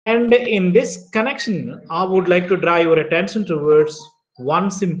And in this connection, I would like to draw your attention towards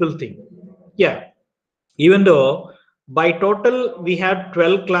one simple thing. Yeah, even though by total we have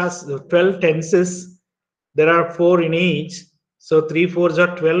 12 tenses, there are four in each, so 3 fours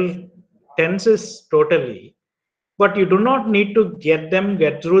are 12 tenses totally. But you do not need to get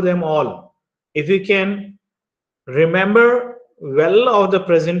through them all. If you can remember well of the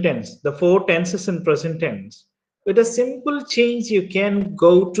present tense, the four tenses in present tense, with a simple change, you can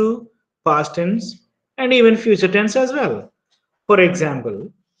go to past tense and even future tense as well. For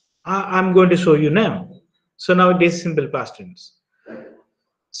example, I'm going to show you now. So now it is simple past tense.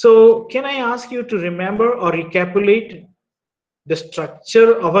 So can I ask you to remember or recapitulate the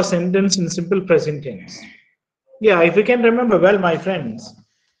structure of a sentence in simple present tense? Yeah, if you can remember well, my friends,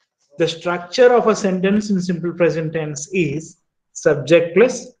 the structure of a sentence in simple present tense is subject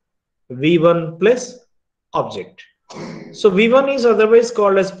plus V1 plus object. So V1 is otherwise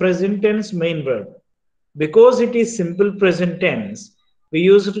called as present tense main verb. Because it is simple present tense, we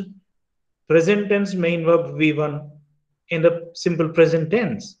used present tense main verb V1 in the simple present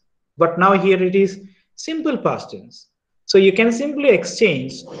tense. But now here it is simple past tense. So you can simply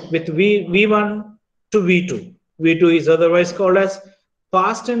exchange with V1 to V2. V2 is otherwise called as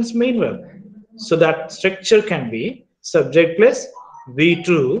past tense main verb. So that structure can be subject plus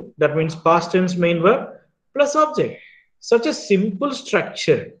V2, that means past tense main verb plus object. Such a simple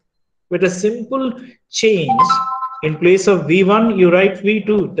structure with a simple change in place of v1 you write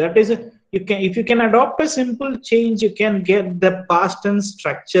v2. That is a, you can, if you can adopt a simple change, you can get the past tense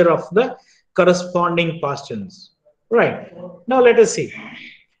structure of the corresponding past tense. Right, now let us see.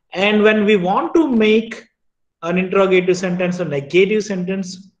 And when we want to make an interrogative sentence a negative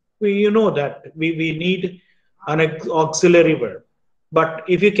sentence, you know that we need an auxiliary verb. But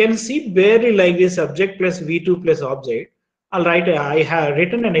if you can see very like this subject plus v2 plus object, all right, I have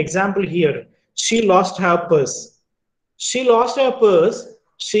written an example here. She lost her purse. She lost her purse.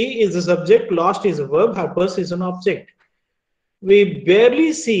 She is the subject, lost is a verb, her purse is an object. We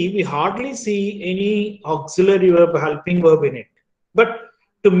hardly see any auxiliary verb, helping verb in it. But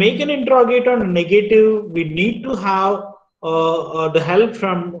to make an interrogator negative, we need to have the help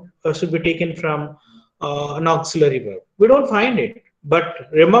from, should be taken from an auxiliary verb. We don't find it. But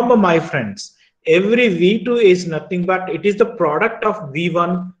remember, my friends, every V2 is nothing but it is the product of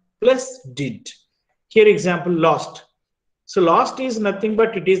V1 plus did. Here, example, lost. So lost is nothing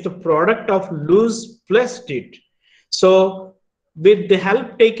but it is the product of lose plus did. So with the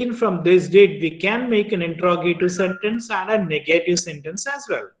help taken from this did, we can make an interrogative sentence and a negative sentence as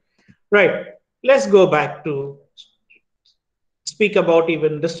well. Right. Let's go back to speak about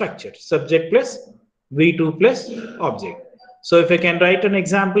even the structure. Subject plus V2 plus object. So if I can write an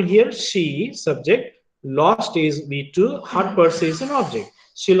example here, she, subject, lost is V2, her purse is an object.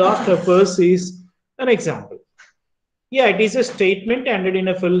 She lost her purse is an example. Yeah, it is a statement ended in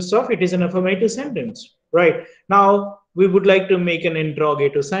a full stop. It is an affirmative sentence. Right. Now, we would like to make an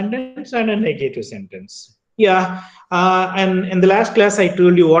interrogative sentence and a negative sentence. Yeah. And in the last class, I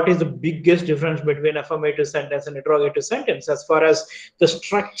told you what is the biggest difference between affirmative sentence and interrogative sentence. As far as the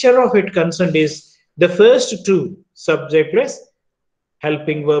structure of it concerned is the first two, subject plus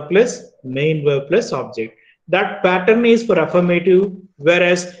helping verb plus main verb plus object. That pattern is for affirmative,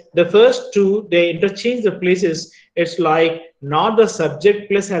 whereas the first two they interchange the places. It's like not the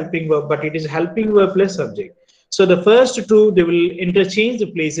subject plus helping verb, but it is helping verb plus subject. So the first two they will interchange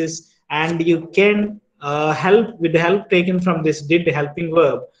the places, and you can help with the help taken from this did helping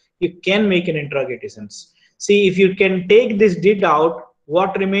verb. You can make an interrogative sentence. See, if you can take this did out,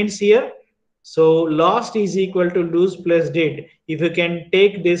 what remains here? So lost is equal to lose plus did. If you can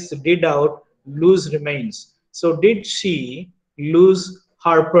take this did out, lose remains. So did she lose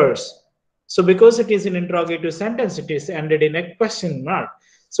her purse? So because it is an interrogative sentence, it is ended in a question mark.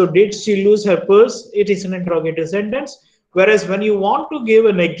 So did she lose her purse? It is an interrogative sentence. Whereas when you want to give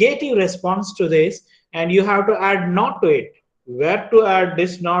a negative response to this, and you have to add not to it, where to add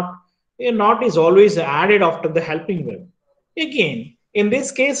this not? A not is always added after the helping verb. Again, in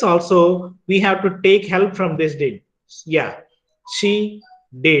this case also, we have to take help from this did. Yeah, she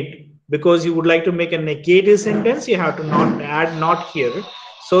did. Because you would like to make a negative sentence, you have to not add not here.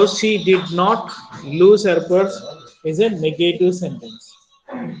 So she did not lose her purse is a negative sentence.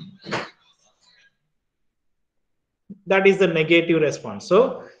 That is the negative response.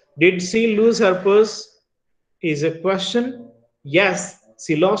 So did she lose her purse is a question. Yes,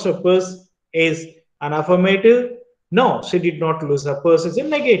 she lost her purse is an affirmative. No, she did not lose her purse is a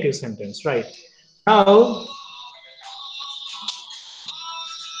negative sentence, right? Now,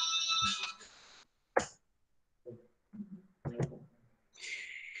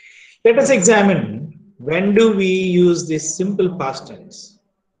 Let us examine when do we use this simple past tense,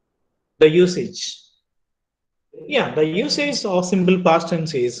 the usage. Yeah, the usage of simple past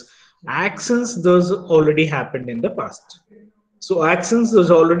tense is actions those already happened in the past. So actions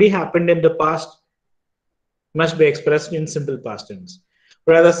those already happened in the past must be expressed in simple past tense.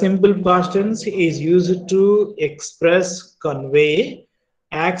 Rather, simple past tense is used to express, convey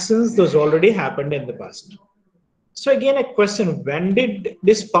actions those already happened in the past. So again, a question: when did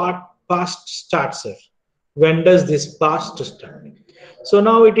this past start, sir? When does this past start? So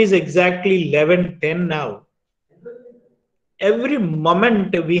now it is exactly 11:10 now. Every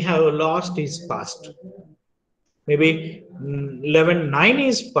moment we have lost is past. Maybe 11:09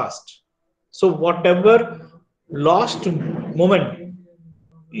 is past. So whatever lost moment,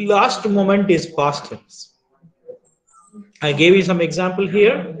 last moment is past tense. I gave you some example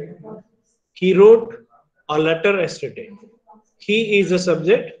here. He wrote a letter yesterday. He is the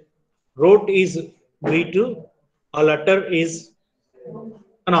subject. Wrote is V2. A letter is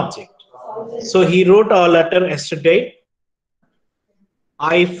an object. So he wrote a letter yesterday.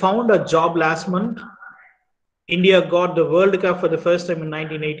 I found a job last month. India got the World Cup for the first time in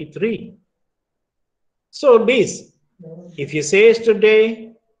 1983. So this, if you say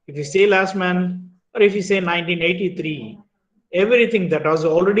yesterday, if you say last month, or if you say 1983, everything that has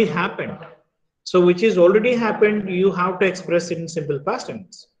already happened. So which is already happened, you have to express it in simple past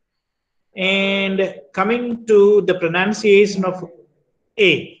tense. And coming to the pronunciation of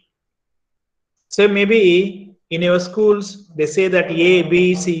A. So maybe in your schools, they say that A,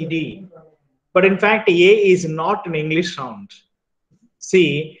 B, C, D. But in fact, A is not an English sound.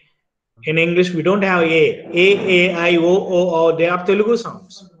 See, in English, we don't have A, I, O, they are Telugu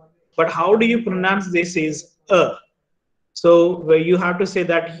sounds. But how do you pronounce this is A? So where you have to say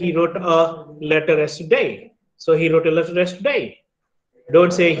that he wrote a letter yesterday. So he wrote a letter yesterday.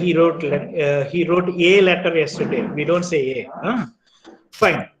 Don't say he wrote a letter yesterday. We don't say a. Huh?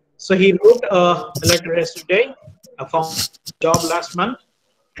 Fine. So he wrote a letter yesterday. I found a job last month,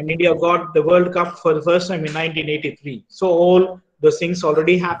 and India got the World Cup for the first time in 1983. So all those things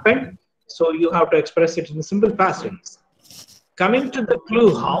already happened. So you have to express it in simple past tense. Coming to the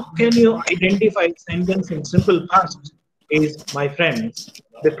clue, how can you identify sentence in simple past? Is, my friends,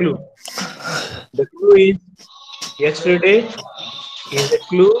 the clue. The clue is yesterday is a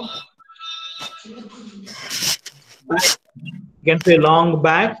clue. Back, you can say long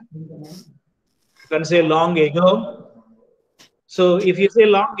back. You can say long ago. So if you say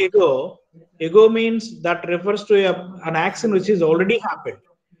long ago, ago means that refers to an action which is already happened.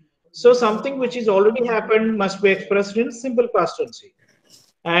 So something which is already happened must be expressed in simple past tense.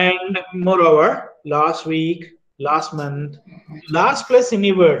 And moreover, last week, last month, last plus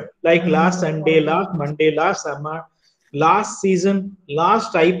any word like last Sunday, last Monday, last summer, last season,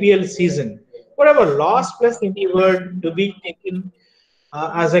 last IPL season, whatever, last plus any word to be taken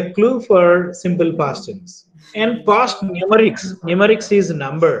as a clue for simple past tense. And past numerics, numerics is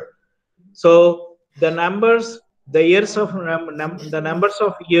number. So the numbers, the years of the numbers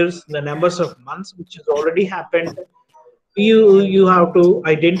of years, the numbers of months, which has already happened, you have to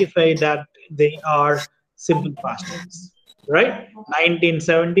identify that they are simple past tense, right?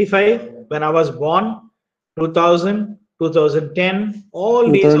 1975 when I was born, 2000, 2010,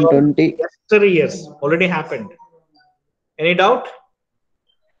 all these are 2020. yesterday years already happened. Any doubt?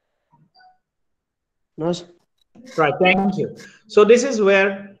 No, sir. Right, thank you. So this is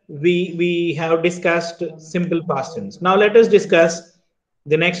where we have discussed simple past tense. Now let us discuss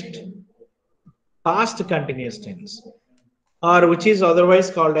the next past continuous tense, or which is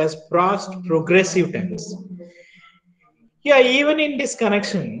otherwise called as past progressive tense. Yeah, even in this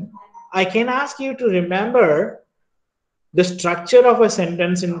connection, I can ask you to remember the structure of a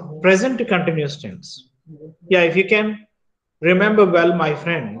sentence in present continuous tense. Yeah, if you can remember well, my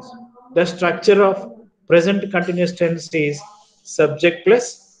friends, the structure of present continuous tense is subject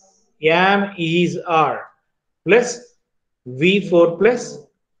plus am, is, are plus V4 plus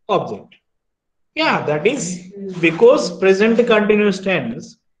object. Yeah, that is because present continuous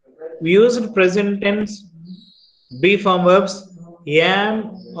tense, we used present tense be form verbs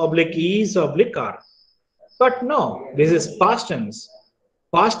am oblique is oblique are. But no, this is past tense,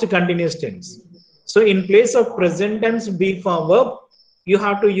 past continuous tense. So in place of present tense be form verb, you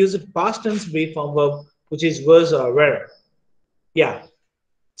have to use it past tense be form verb, which is was or were. Yeah.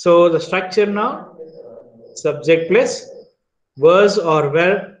 So the structure now, subject plus was or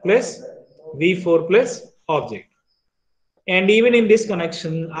were plus V4 plus object. And even in this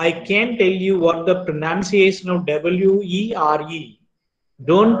connection, I can tell you what the pronunciation of WERE.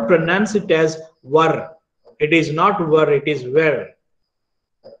 Don't pronounce it as were. It is not were, it is were.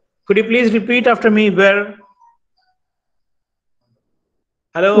 Could you please repeat after me? Where?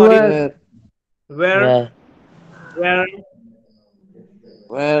 Hello, audience. Where? Where? Where? Where? Where?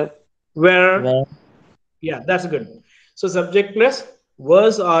 Where? Where? Where? Yeah, that's good. So subject plus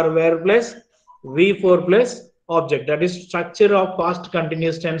was or were plus V4 plus object. That is structure of past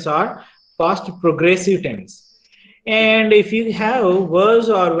continuous tense or past progressive tense. And if you have was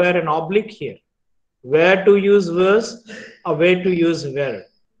or were an oblique here, where to use was or where to use were.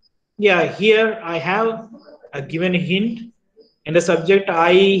 Yeah, here I have a given hint. In the subject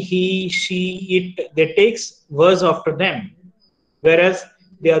I, he, she, it, they takes was after them, whereas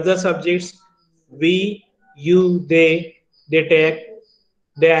the other subjects we, you, they take,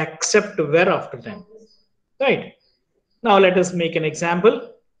 they accept were after them, right? Now let us make an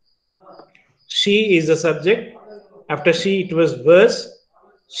example. She is the subject. After she it was.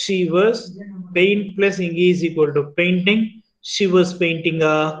 She was. Paint plus ing is equal to painting. She was painting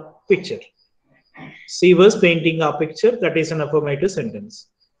a picture. She was painting a picture. That is an affirmative sentence.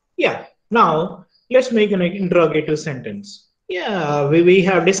 Yeah. Now let's make an interrogative sentence. Yeah, we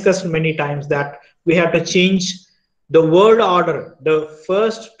have discussed many times that we have to change the word order, the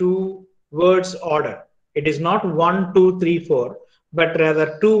first two words order. It is not 1, 2, 3, 4, but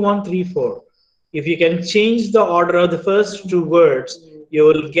rather 2, 1, 3, 4. If you can change the order of the first two words, you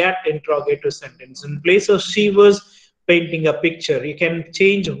will get interrogative sentence. In place of she was painting a picture, you can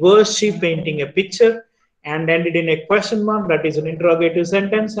change was she painting a picture and end it in a question mark. That is an interrogative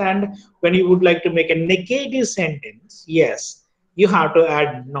sentence. And when you would like to make a negative sentence, yes, you have to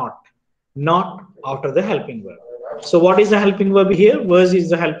add not after the helping verb. So what is the helping verb here? Was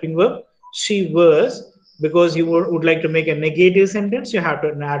is the helping verb. She was. Because you would like to make a negative sentence, you have to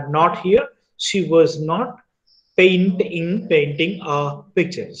add not here. She was not painting a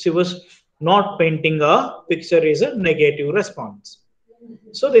picture. She was not painting a picture is a negative response.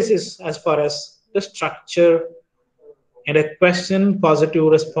 So this is as far as the structure and a question, positive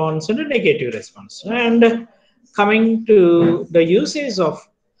response, and a negative response. And coming to the usage of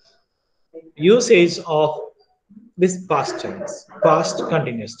this past tense, past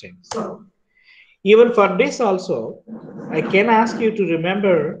continuous tense. Even for this also, I can ask you to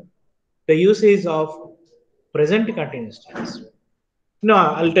remember the usage of present continuous tense. No,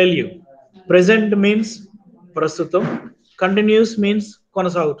 I'll tell you. Present means prastutam, continuous means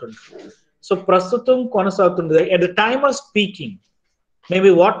konasagutundi. So prastutam konasagutundi. At the time of speaking,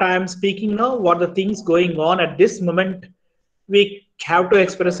 maybe what I am speaking now, what the things going on at this moment, we have to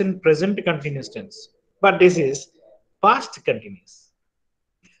express in present continuous tense. But this is past continuous.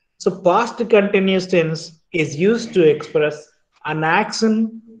 So past continuous tense is used to express an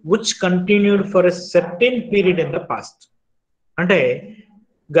action which continued for a certain period in the past. అంటే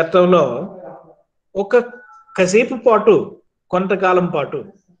గతంలో ఒక కసేపు పాటు కొంతకాలం పాటు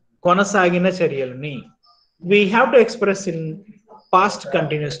కొనసాగిన చర్యలని we have to express in past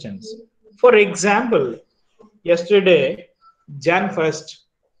continuous tense. For example, yesterday, Jan 1st,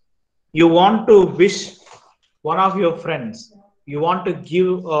 you want to wish one of your friends, you want to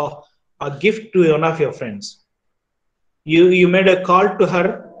give a gift to one of your friends. You made a call to her.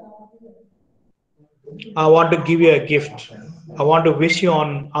 I want to give you a gift. I want to wish you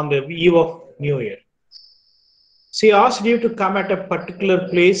on the eve of New Year. She asked you to come at a particular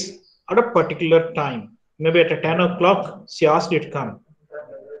place at a particular time. Maybe at a 10 o'clock, she asked you to come.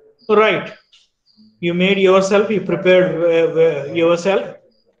 Right. You made yourself, you prepared yourself,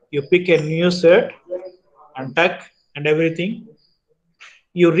 you pick a new shirt and tuck and everything.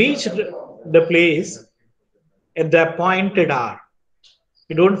 You reached the place at the appointed hour.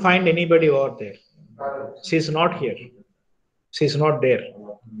 You don't find anybody over there. She's not here. She's not there.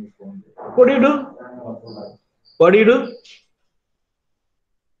 What do you do? What do you do?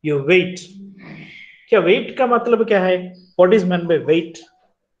 You wait. क्या wait का मतलब क्या है? What is meant by wait?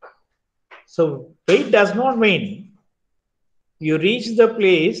 So wait does not mean you reach the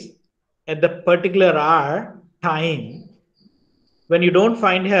place at the particular hour, time. When you don't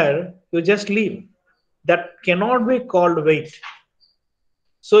find her, you just leave. That cannot be called wait.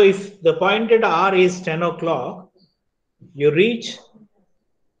 So if the appointed hour is 10 o'clock, you reach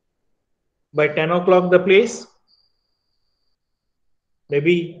by 10 o'clock the place,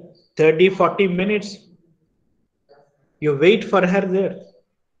 maybe 30, 40 minutes, you wait for her there.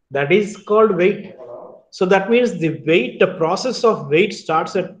 That is called wait. So that means the process of wait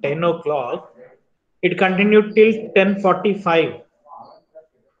starts at 10 o'clock. It continued till 10:45.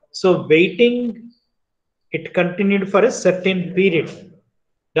 So waiting, it continued for a certain period.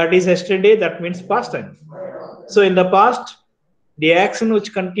 That is yesterday, that means past time. So in the past, the action which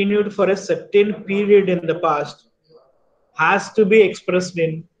continued for a certain period in the past has to be expressed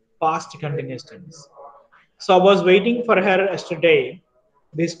in past continuous tense. So I was waiting for her yesterday,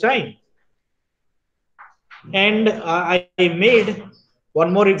 this time. And I made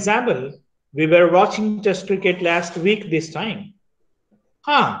one more example. We were watching Test cricket last week this time.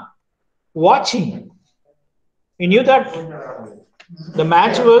 Watching. We knew that the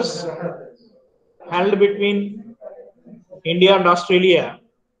match was held between India and Australia.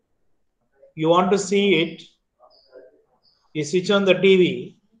 You want to see it, you switch on the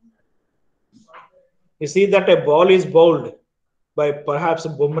TV, you see that a ball is bowled by perhaps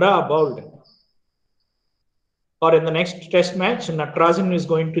Bumrah bowled. Or in the next test match, Natarajan is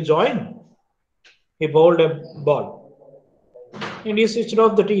going to join. He bowled a ball. And he switched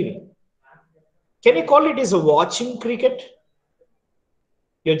off the TV. Can you call it as a watching cricket?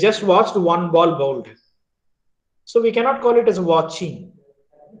 You just watched one ball bowled. So we cannot call it as watching.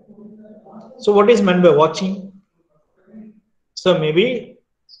 So what is meant by watching? So maybe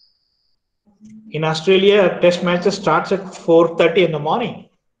in Australia, test matches starts at 4:30 in the morning.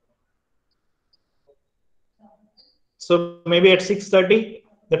 So maybe at 6:30,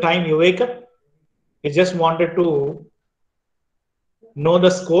 the time you wake up, you just wanted to know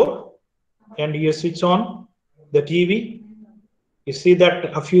the score and you switch on the TV. You see that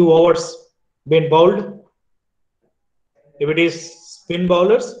a few overs been bowled. If it is spin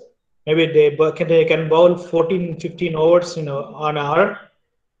bowlers, maybe they can bowl 14, 15 overs on an hour.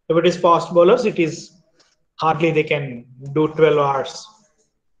 If it is fast bowlers, it is hardly they can do 12 hours,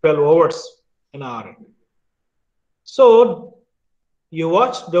 12 overs an hour. So you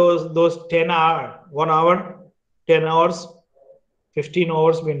watch those 10 hour, 1 hour, 10 hours, 15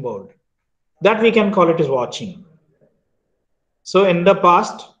 overs been bowled. That we can call it as watching. So in the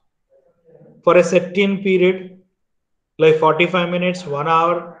past, for a certain period, like 45 minutes, 1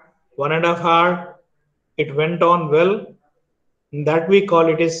 hour, 1.5 hour, it went on well. That we call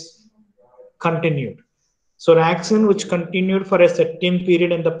it is continued. So an action which continued for a certain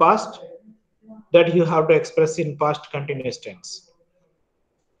period in the past, that you have to express in past continuous tense.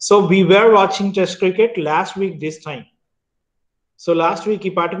 So we were watching Test cricket last week this time. So last week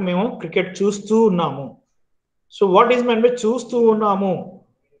ఈ పాటికి మేము cricket చూస్తూ ఉన్నాము. So what is meant by చూస్తూ ఉన్నాము?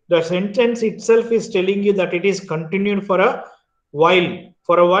 The sentence itself is telling you that it is continued for a while.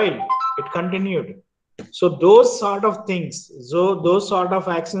 For a while, it continued. So those sort of things, so those sort of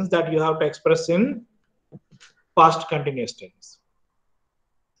actions that you have to express in past continuous tense.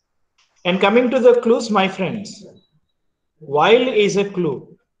 And coming to the clues, my friends, while is a clue.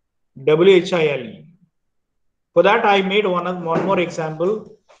 WHILE. For that, I made one more example,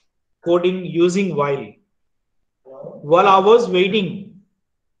 coding using while. While I was waiting,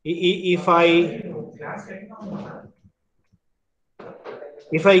 if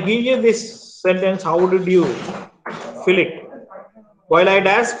I give you this sentence, how did you fill it? While I'd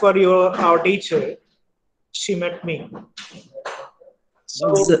asked for our teacher, she met me. So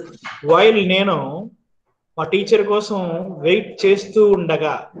while నేను మా teacher కోసం wait చేస్తూ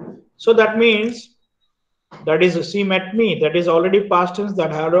ఉండగా, so that means that is she met me, that is already past tense,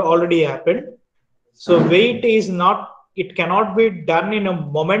 that had already happened. So wait is not, it cannot be done in a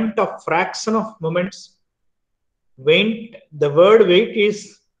moment of fraction of moments. Wait, the word wait is,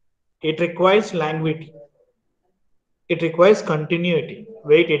 it requires language, it requires continuity,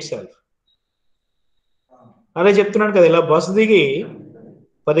 wait itself. అదే చెప్తున్నాను కదా, ఇలా bus దిగి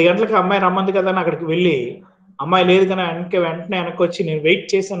 10 గంటలకు అమ్మాయి రమ్మంది కదా అని అక్కడికి వెళ్ళి అమ్మాయి లేదు కానీ వెంటనే వెనక్కి వచ్చి నేను వెయిట్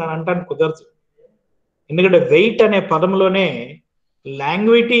చేశాను అని అంటాను కుదరదు. ఎందుకంటే వెయిట్ అనే పదంలోనే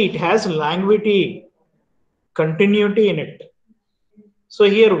longevity, it has longevity, continuity in it. So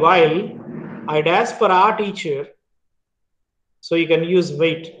here while I'd ask for our teacher, so you can use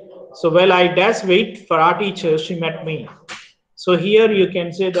wait. So while I'd ask wait for our teacher, she met me. So here you can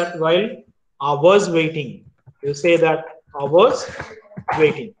say that while I was waiting, you say that I was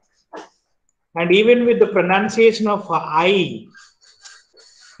waiting. And even with the pronunciation of I,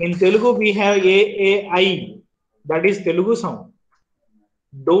 in Telugu we have I, that is Telugu sound.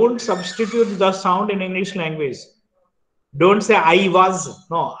 Don't substitute the sound in English language. Don't say I was.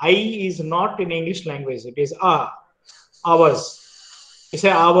 No, I is not in English language. It is ours. You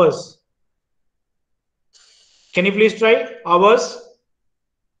say ours. Can you please try ours?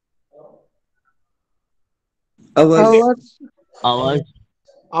 Hours. Hours.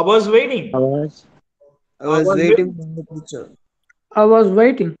 I was waiting. Hours. I was waiting for the teacher. I was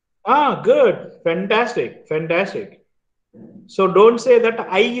waiting. Good. Fantastic. Fantastic. So don't say that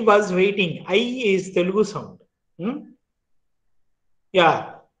I was waiting. I is Telugu sound. Yeah.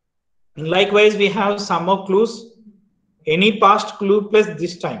 Likewise, we have some more clues. Any past clue plus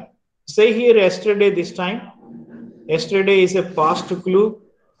this time. Say here yesterday, this time. Yesterday is a past clue.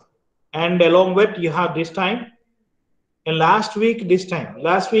 and along with you have this time, and last week this time,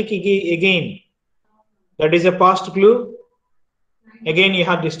 last week again, that is a past clue, again you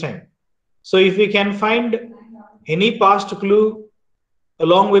have this time. So if we can find any past clue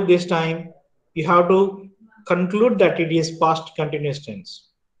along with this time, you have to conclude that it is past continuous tense.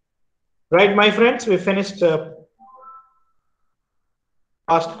 Right, my friends, we finished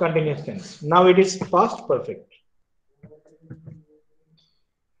past continuous tense. Now it is past perfect.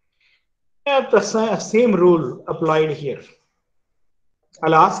 Yeah, the same rule applied here.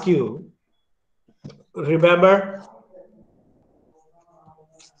 I'll ask you, remember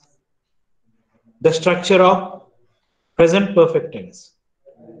the structure of present perfect tense.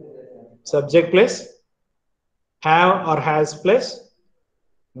 Subject plus, have or has plus,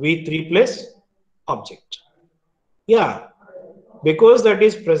 V3 plus, object. Yeah, because that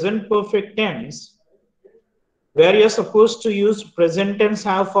is present perfect tense, where you're supposed to use present tense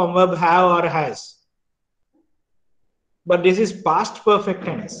have form verb have or has. But this is past perfect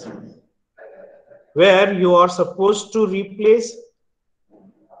tense, where you are supposed to replace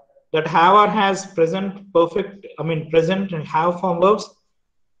that have or has present perfect, present and have form verbs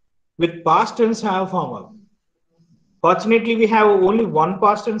with past tense have form verb. Fortunately, we have only one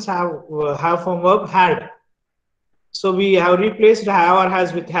past tense have form verb had. So we have replaced have or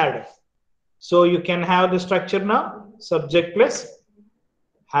has with had. So you can have the structure now, subject plus,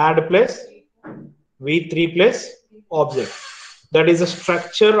 had plus, V3 plus, object. That is the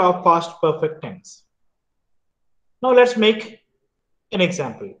structure of past perfect tense. Now let's make an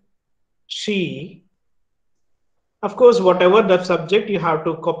example. She, of course, whatever the subject you have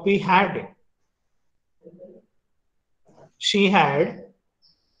to copy had. She had,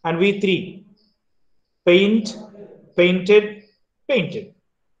 and V3, paint, painted, painted.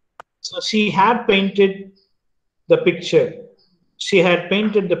 So she had painted the picture. She had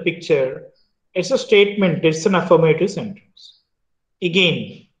painted the picture. It's a statement, it's an affirmative sentence.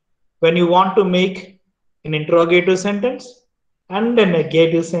 Again, when you want to make an interrogative sentence and a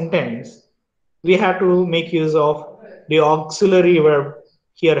negative sentence, we have to make use of the auxiliary verb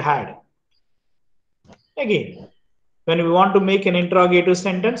here had. Again, when we want to make an interrogative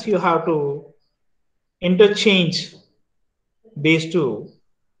sentence, you have to interchange these two.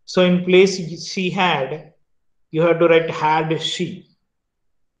 So in place she had, you have to write had she.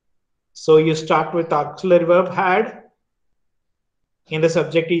 So you start with auxiliary verb had, and the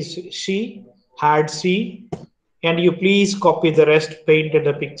subject is she, had she, and you please copy the rest, painted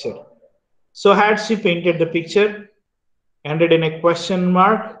the picture. So had she painted the picture, ended in a question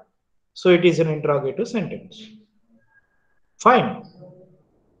mark, so it is an interrogative sentence. Fine.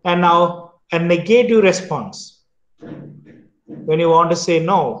 And now a negative response. When you want to say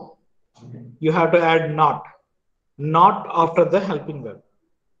no, you have to add not. Not after the helping verb.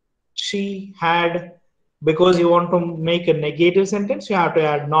 She had, because you want to make a negative sentence, you have to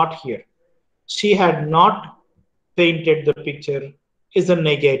add not here. She had not painted the picture is a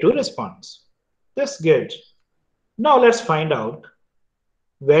negative response. That's good. Now let's find out,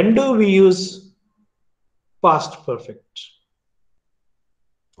 when do we use past perfect?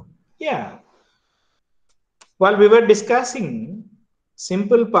 Yeah. While we were discussing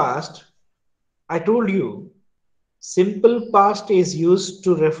simple past, I told you simple past is used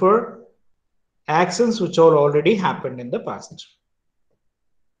to refer actions which are already happened in the past.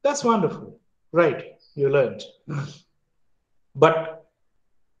 That's wonderful. Right, you learned. But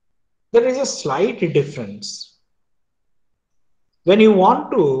there is a slight difference. When you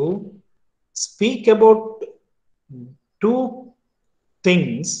want to speak about two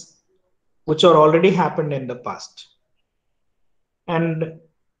things which are already happened in the past, and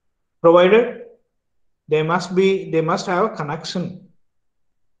provided they must have a connection.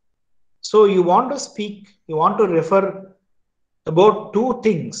 So you want to speak, you want to refer about two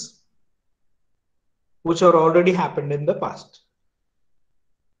things which are already happened in the past.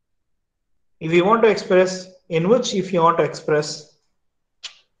 If you want to express, if you want to express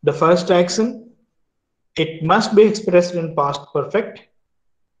the first action, it must be expressed in past perfect,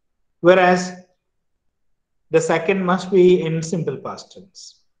 whereas the second must be in simple past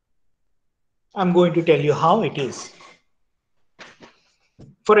tense. I'm going to tell you how it is.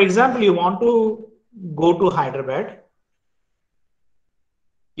 For example, you want to go to Hyderabad.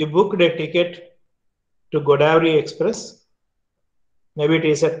 You booked a ticket to Godavari Express. Maybe it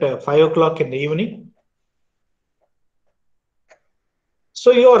is at 5 o'clock in the evening.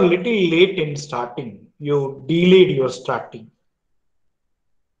 So you are little late in starting. You delayed your starting.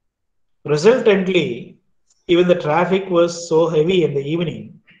 Resultantly, even the traffic was so heavy in the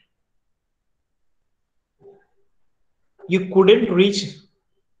evening, you couldn't reach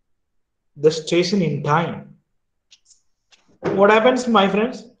the station in time. What happens, my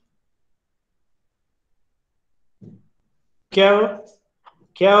friends? क्या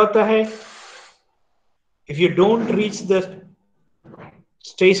क्या होता है? If you don't reach the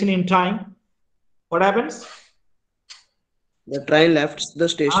station in time, what happens? The train left the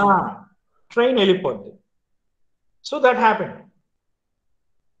station. Train వెళ్ళిపోద్ది. So that happened.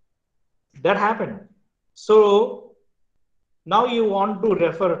 That happened. So now you want to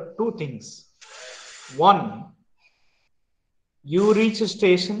refer two things. One, you reach a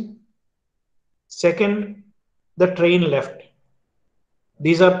station. Second, the train left.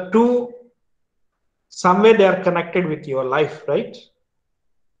 These are two, somewhere they are connected with your life, right?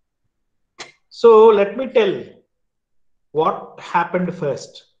 So let me tell what happened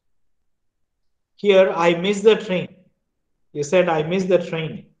first. Here, I missed the train. You said I missed the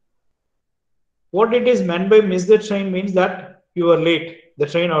train. What it is meant by miss the train means that you were late. The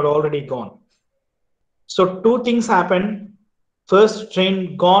train had already gone. So two things happened. First,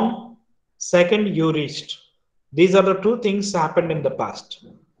 train gone. Second, you reached. These are the two things happened in the past.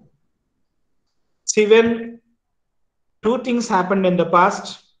 See, when two things happened in the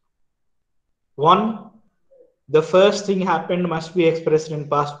past, one, the first thing happened must be expressed in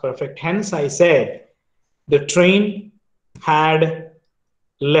past perfect. Hence, I said the train had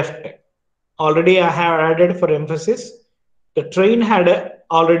left. Already I have added for emphasis. The train had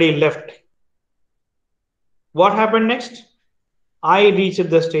already left. What happened next? I reached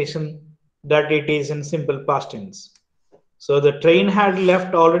the station, that it is in simple past tense. So the train had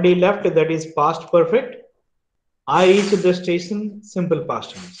left, already left, that is past perfect. I reached the station, simple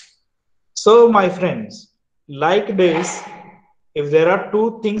past tense. So my friends, like this, if there are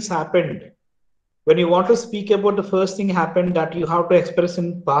two things happened, when you want to speak about the first thing happened, that you have to express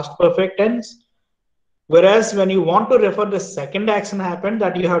in past perfect tense. Whereas when you want to refer the second action happened,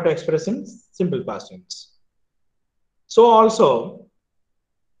 that you have to express in simple past tense. So also,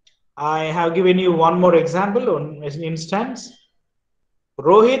 I have given you one more example on an instance.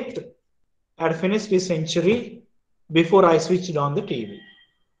 Rohit had finished his century before I switched on the TV.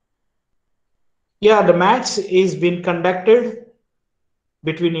 Yeah, the match is being conducted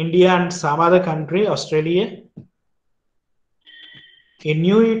between India and some other country, Australia. He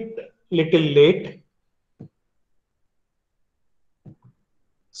knew it little late.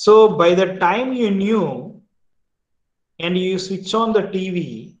 So by the time you knew and you switch on the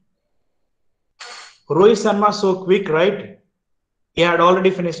TV, Rohit Sharma so quick, right? He had already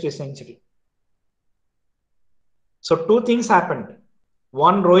finished his century. So two things happened.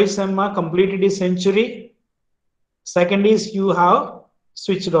 One, Rohit Sharma completed his century. Second is you have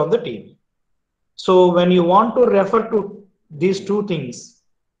switched on the TV. So when you want to refer to these two things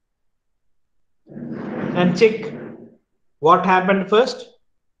and check what happened first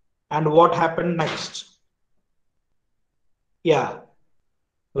and what happened next. Yeah,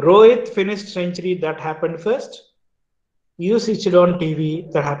 Rohit finished century, that happened first. You switched on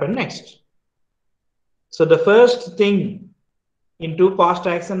TV, that happened next. So the first thing in two past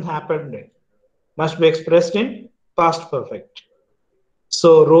actions happened must be expressed in past perfect.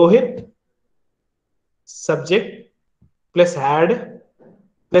 So Rohit, subject, plus had,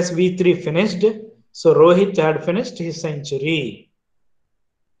 plus V3 finished. So Rohit had finished his century.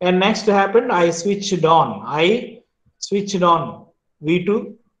 And next happened, I switched on. I switched on.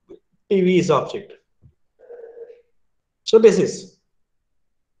 V2, TV is object. So this is.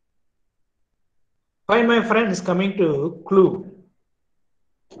 Fine, my friends, coming to clue.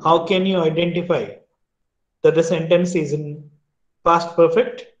 How can you identify that the sentence is in past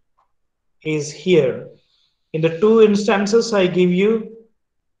perfect? Is here. In the two instances I give you,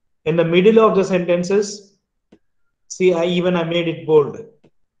 in the middle of the sentences, see, I made it bold.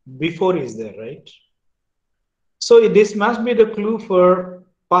 Before is there, right? So this must be the clue for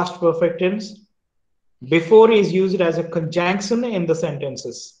past perfect tense. Before is used as a conjunction in the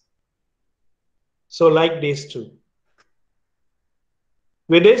sentences. So like these two.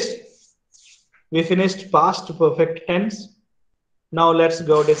 With this, we finished past perfect tense. Now let's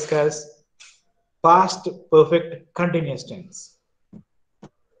go discuss past perfect continuous tense.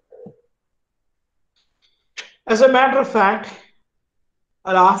 As a matter of fact,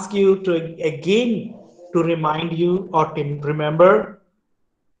 I'll ask you to again to remind you or to remember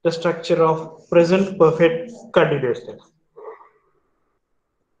the structure of present perfect continuous tense.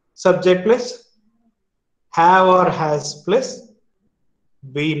 Subject plus, have or has plus,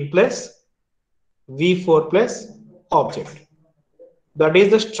 been plus, V4 plus, object. That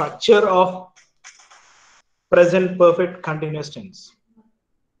is the structure of present perfect continuous tense.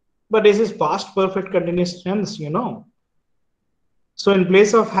 But this is past perfect continuous tense, you know. So in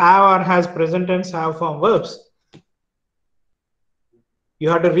place of have or has present tense have form verbs, you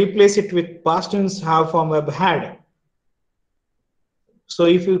have to replace it with past tense have form verb had. So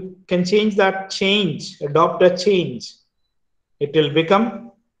if you can change that change, adopt a change, it will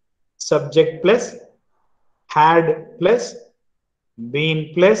become subject plus had plus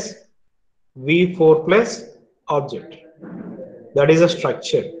been plus V4 plus object. That is a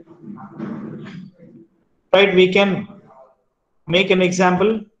structure. Right, we can make an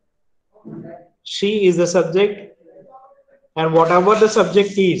example. She is the subject, and whatever the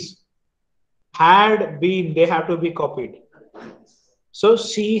subject is, had been, they have to be copied. So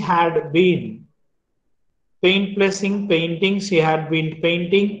she had been paint placing, painting, she had been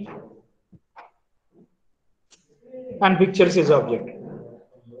painting, and pictures is object.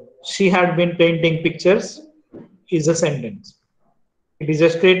 She had been painting pictures is a sentence. It is a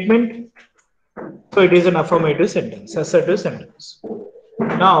statement, so it is an affirmative sentence, assertive sentence.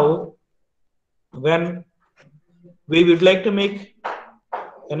 Now, when we would like to make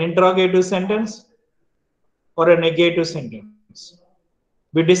an interrogative sentence or a negative sentence,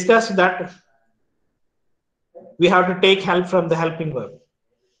 we discussed that we have to take help from the helping verb.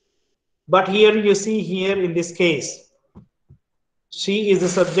 But here you see here in this case, she is the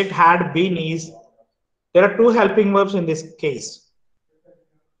subject, had been is. There are two helping verbs in this case.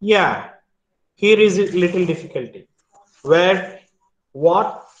 Yeah, here is a little difficulty where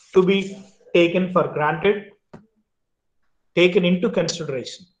what to be taken for granted, taken into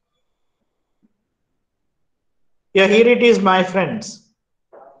consideration. Yeah, here it is, my friends.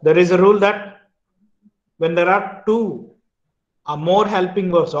 There is a rule that when there are two or more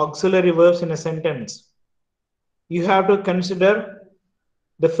helping verbs, auxiliary verbs in a sentence, you have to consider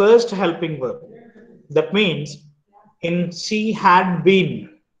the first helping verb. That means in she had been,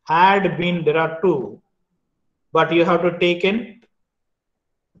 there are two, but you have to take in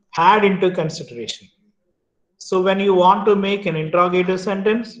had into consideration. So when you want to make an interrogative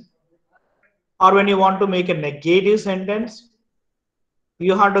sentence or when you want to make a negative sentence,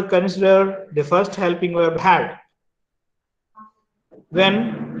 you have to consider the first helping verb had.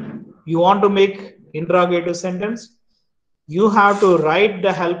 When you want to make interrogative sentence, you have to write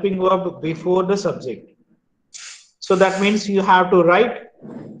the helping verb before the subject. So that means you have to write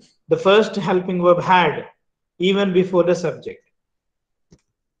the first helping verb had even before the subject.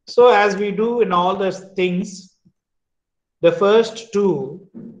 So as we do in all those things, the first two,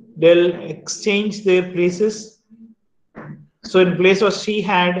 they'll exchange their places. So in place of she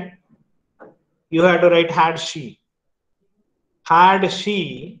had, you had to write had she. Had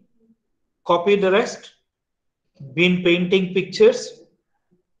she copied the rest, been painting pictures?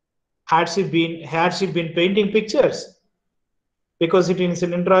 Had she been painting pictures? Because it is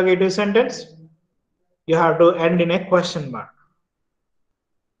an interrogative sentence, you have to end in a question mark.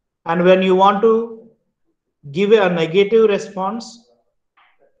 And when you want to give a negative response,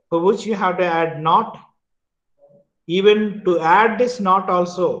 for which you have to add not, even to add this not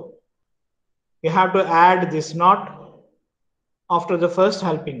also, you have to add this not after the first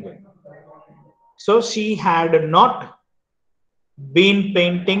helping verb. So she had not been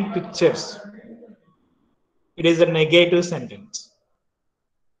painting pictures. It is a negative sentence.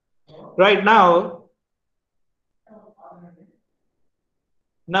 Right now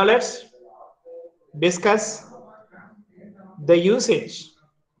let's discuss the usage.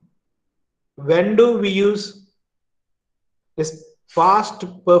 When do we use this past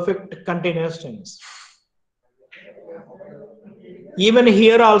perfect continuous tense? Even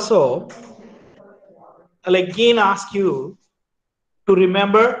here also, I'll again ask you to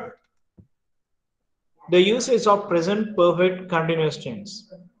remember the usage of present perfect continuous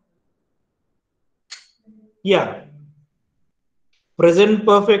tense. Yeah, present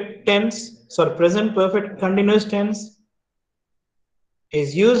perfect continuous tense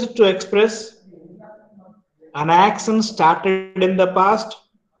is used to express an action started in the past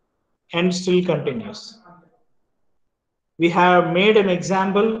and still continues. We have made an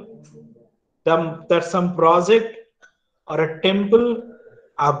example that some project or a temple,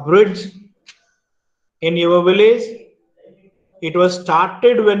 a bridge in your village, it was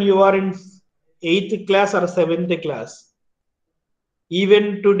started when you are in 8th class or 7th class.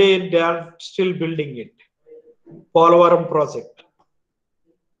 Even today, they are still building it. Polavaram project.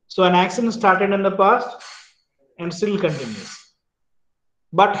 So an action started in the past and still continues.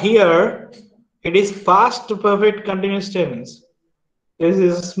 But here, it is past perfect continuous tense. There is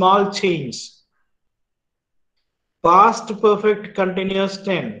a small change. Past perfect continuous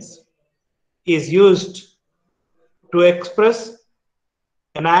tense is used to express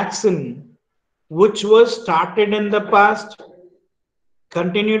an action which was started in the past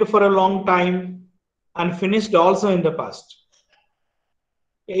continued for a long time, and finished also in the past.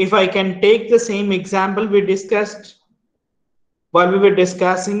 If I can take the same example we discussed while we were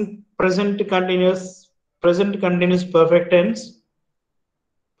discussing present continuous perfect tense,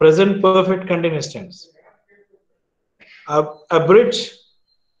 present perfect continuous tense, a bridge,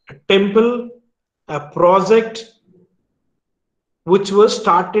 a temple, a project which was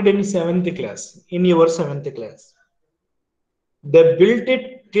started in 7th class, in your 7th class. They built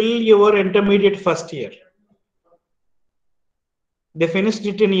it till your intermediate first year. They finished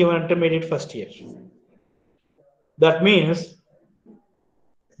it in your intermediate first year. That means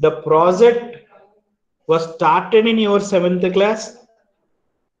the project was started in your 7th class,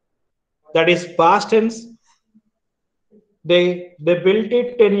 that is past tense. They built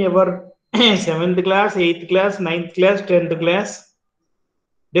it in your 7th class, 8th class, 9th class, 10th class.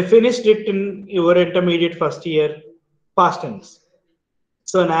 They finished it in your intermediate first year, past tense.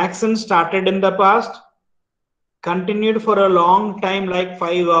 So an action started in the past, continued for a long time, like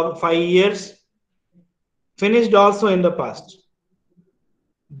 5 years, finished also in the past.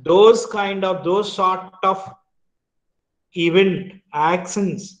 Those sort of event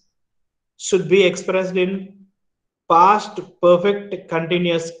actions should be expressed in past perfect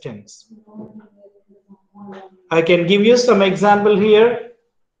continuous tense. I can give you some example here.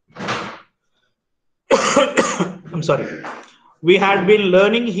 I'm sorry. We had been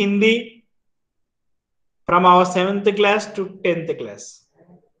learning Hindi from our 7th class to 10th class.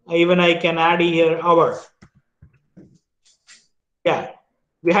 Even I can add here our. Yeah,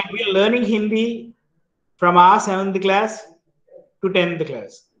 we have been learning Hindi from our 7th class to 10th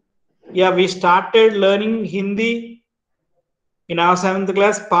class. Yeah, we started learning Hindi in our 7th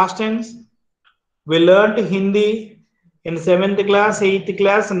class, past tense. We learned Hindi in 7th class, 8th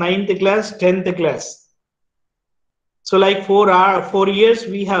class, 9th class, 10th class. So like 4 years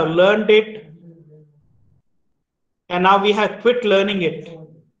we have learned it, and now we have quit learning it.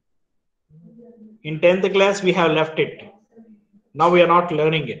 In 10th class we have left it. Now we are not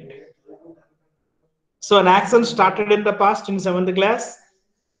learning it. So an action started in the past in 7th class.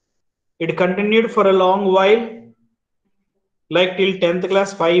 It continued for a long while, like till 10th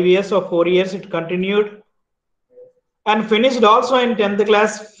class, 5 years or 4 years it continued, and finished also in 10th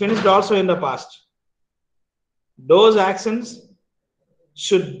class, finished also in the past. Those actions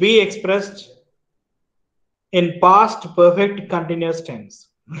should be expressed in past perfect continuous tense.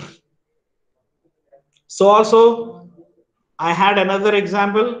 So also I had another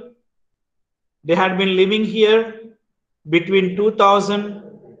example. They had been living here between 2000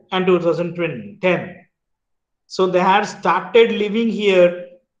 and 2010. So they had started living here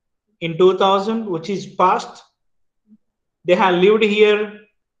in 2000, which is past. They have lived here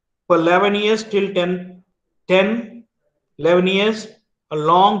for 11 years till 11 years, a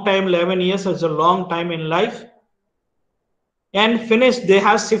long time. 11 years is a long time in life. And finished, they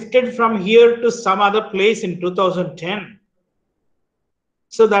have shifted from here to some other place in 2010.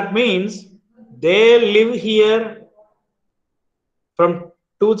 So that means they live here from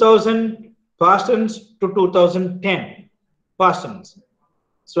 2000 past tense to 2010 past tense.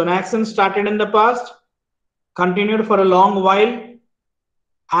 So an action started in the past, continued for a long while,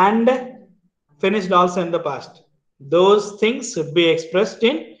 and finished also in the past. Those things should be expressed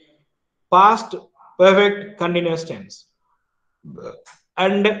in past perfect continuous tense.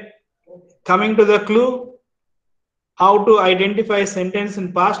 And coming to the clue, how to identify a sentence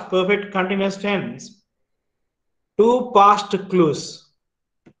in past perfect continuous tense, two past clues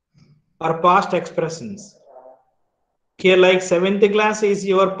or past expressions. Here, like 7th class is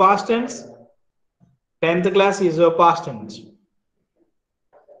your past tense, 10th class is your past tense,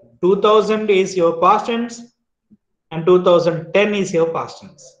 2000 is your past tense, and 2010 is your past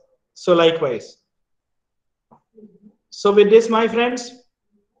tense. So likewise. So with this, my friends,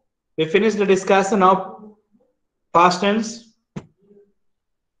 we finish the discussion of past tense.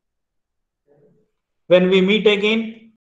 When we meet again,